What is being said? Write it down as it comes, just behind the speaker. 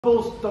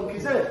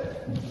Donkey's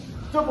head.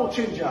 Double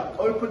chin jab.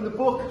 Open the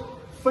book,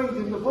 feed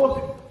in the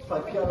book,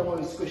 play piano on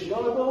his squishy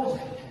eyeballs,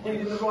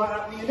 reading the right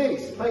out with your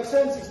knees. Makes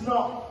sense? It's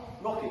not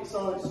rocket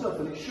science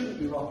stuff, and it shouldn't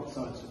be rocket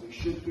science stuff. It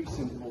should be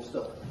simple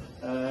stuff.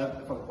 If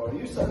I can borrow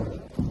you,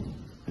 so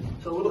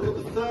we'll look at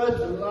the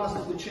third and last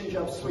of the chin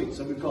jab suite.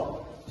 So we've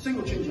got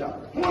single chin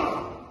jab.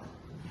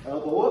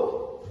 Elbow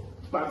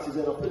up, bounce his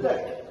head off the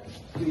deck.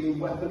 Being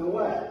weapon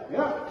aware.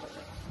 Yeah?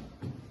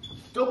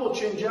 Double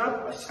chin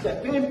jab, I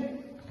step in.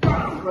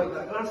 Break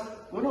that glass.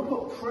 When I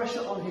put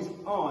pressure on his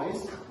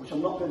eyes, which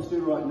I'm not going to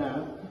do right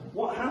now,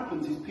 what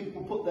happens is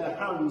people put their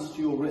hands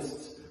to your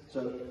wrists.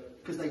 So,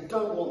 because they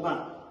don't want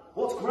that.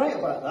 What's great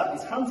about that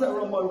is hands that are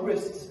on my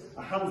wrists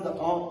are hands that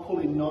aren't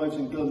pulling knives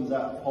and guns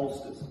out of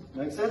holsters.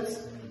 Make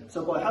sense?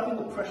 So by having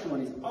the pressure on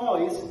his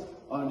eyes,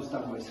 I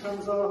understand where his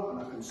hands are,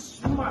 and I can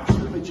smash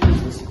the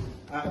bejesus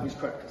out of his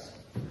crackers.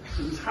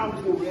 So his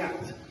hands will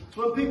react.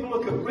 So when people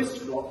look at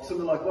wrist locks, and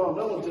they're like, well,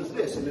 no one does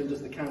this, and then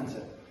does the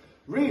counter.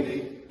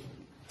 Really,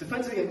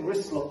 defense against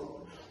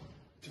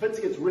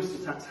wrist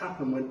attacks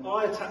happen when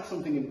I attack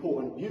something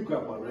important, you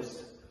grab my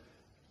wrist,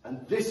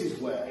 and this is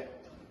where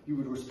you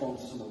would respond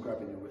to someone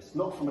grabbing your wrist.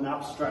 Not from an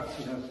abstract,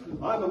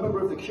 I'm a member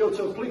of the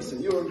Kyoto police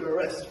and you're under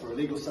arrest for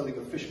illegal selling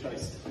of fish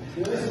paste.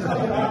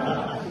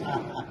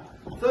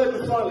 Third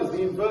and final is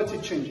the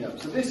inverted chin jab.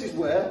 So this is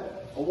where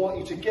I want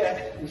you to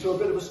get into a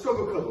bit of a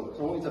struggle cuddle.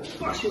 So I want you to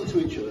bash into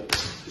each other.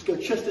 Just go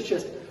chest to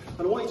chest.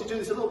 And I want you to do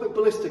this a little bit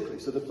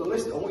ballistically. So the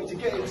ballistic, I want you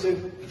to get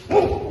into, I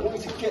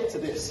want you to get to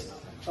this.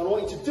 And I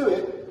want you to do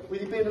it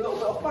with you being a little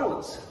bit off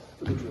balance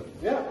for the drill.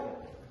 Yeah?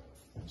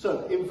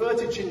 So,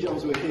 inverted chin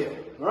jabs we're here.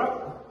 Alright?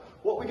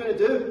 What we're going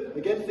to do,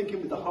 again thinking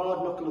with the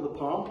hard knuckle of the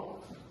palm,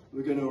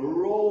 we're going to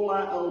roll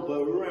our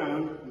elbow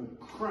around and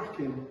crack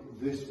him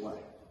this way.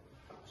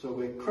 So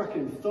we're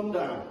cracking thumb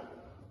down.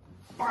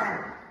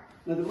 Bang!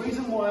 Now the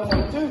reason why I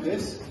want to do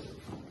this,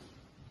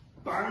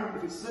 bang,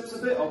 if it slips a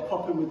bit, I'll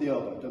pop him with the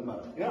elbow, doesn't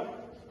matter, yeah?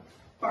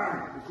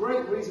 Bang! The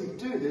great reason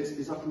to do this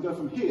is I can go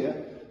from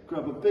here,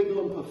 grab a big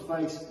lump of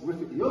face,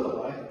 rip it the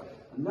other way,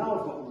 and now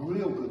I've got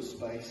real good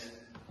space,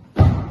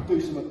 do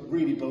something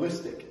really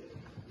ballistic.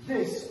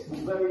 This will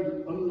very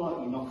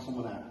unlikely knock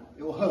someone out.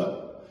 It will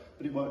hurt,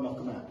 but it won't knock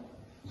them out.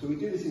 So we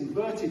do this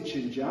inverted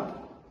chin jab,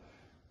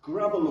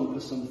 grab a lump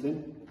of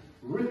something,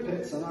 rip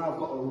it, so now I've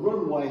got a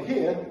runway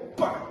here,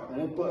 bang,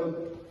 and headbutt him,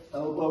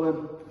 elbow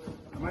him,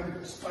 and make a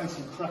bit of space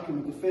and crack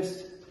him with the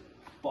fist.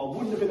 But I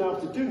wouldn't have been able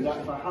to do that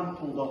if I hadn't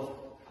pulled off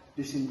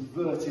this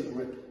inverted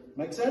rip.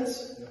 Make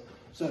sense? Yeah.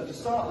 So to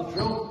start the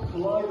drill,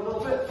 collide a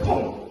little bit,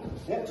 boom!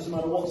 Yeah, doesn't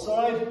matter what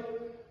side,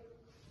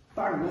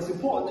 bang. And it's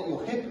important that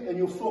your hip and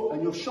your foot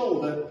and your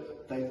shoulder,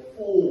 they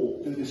all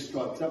do this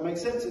strike. Does that make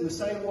sense? In the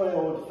same way I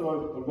would throw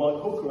a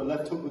right hook or a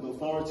left hook with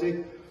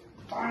authority,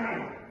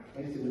 bang!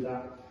 Anything with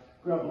that.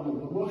 Grab a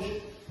little bush.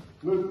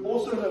 Move.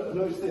 Also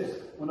notice this,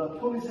 when I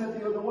pull his head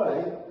the other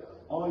way,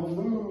 I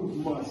move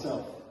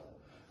myself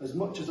as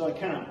much as I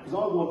can, because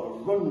I want a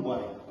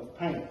runway of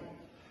pain.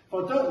 If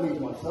I don't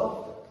move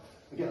myself,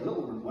 I get a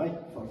little runway.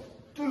 If I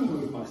do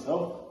move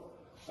myself,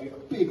 I get a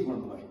big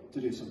runway to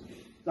do something.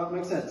 Does that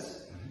make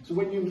sense? So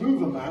when you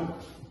move a man,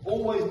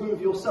 always move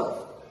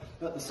yourself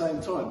at the same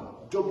time.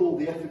 Double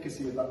the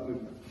efficacy of that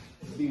movement.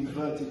 The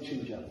inverted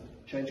chin jab.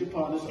 Change your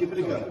partners, give it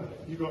a go.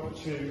 You've got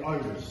two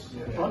overs.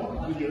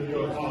 Fine?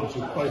 Your arms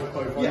with both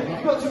yeah,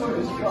 you've got two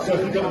overs. So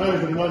if you've got an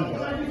over and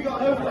under. If you've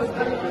got an over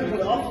and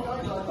under,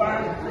 off,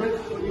 bang, grip,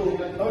 but your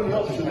only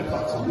option is you've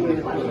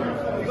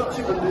got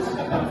two unders.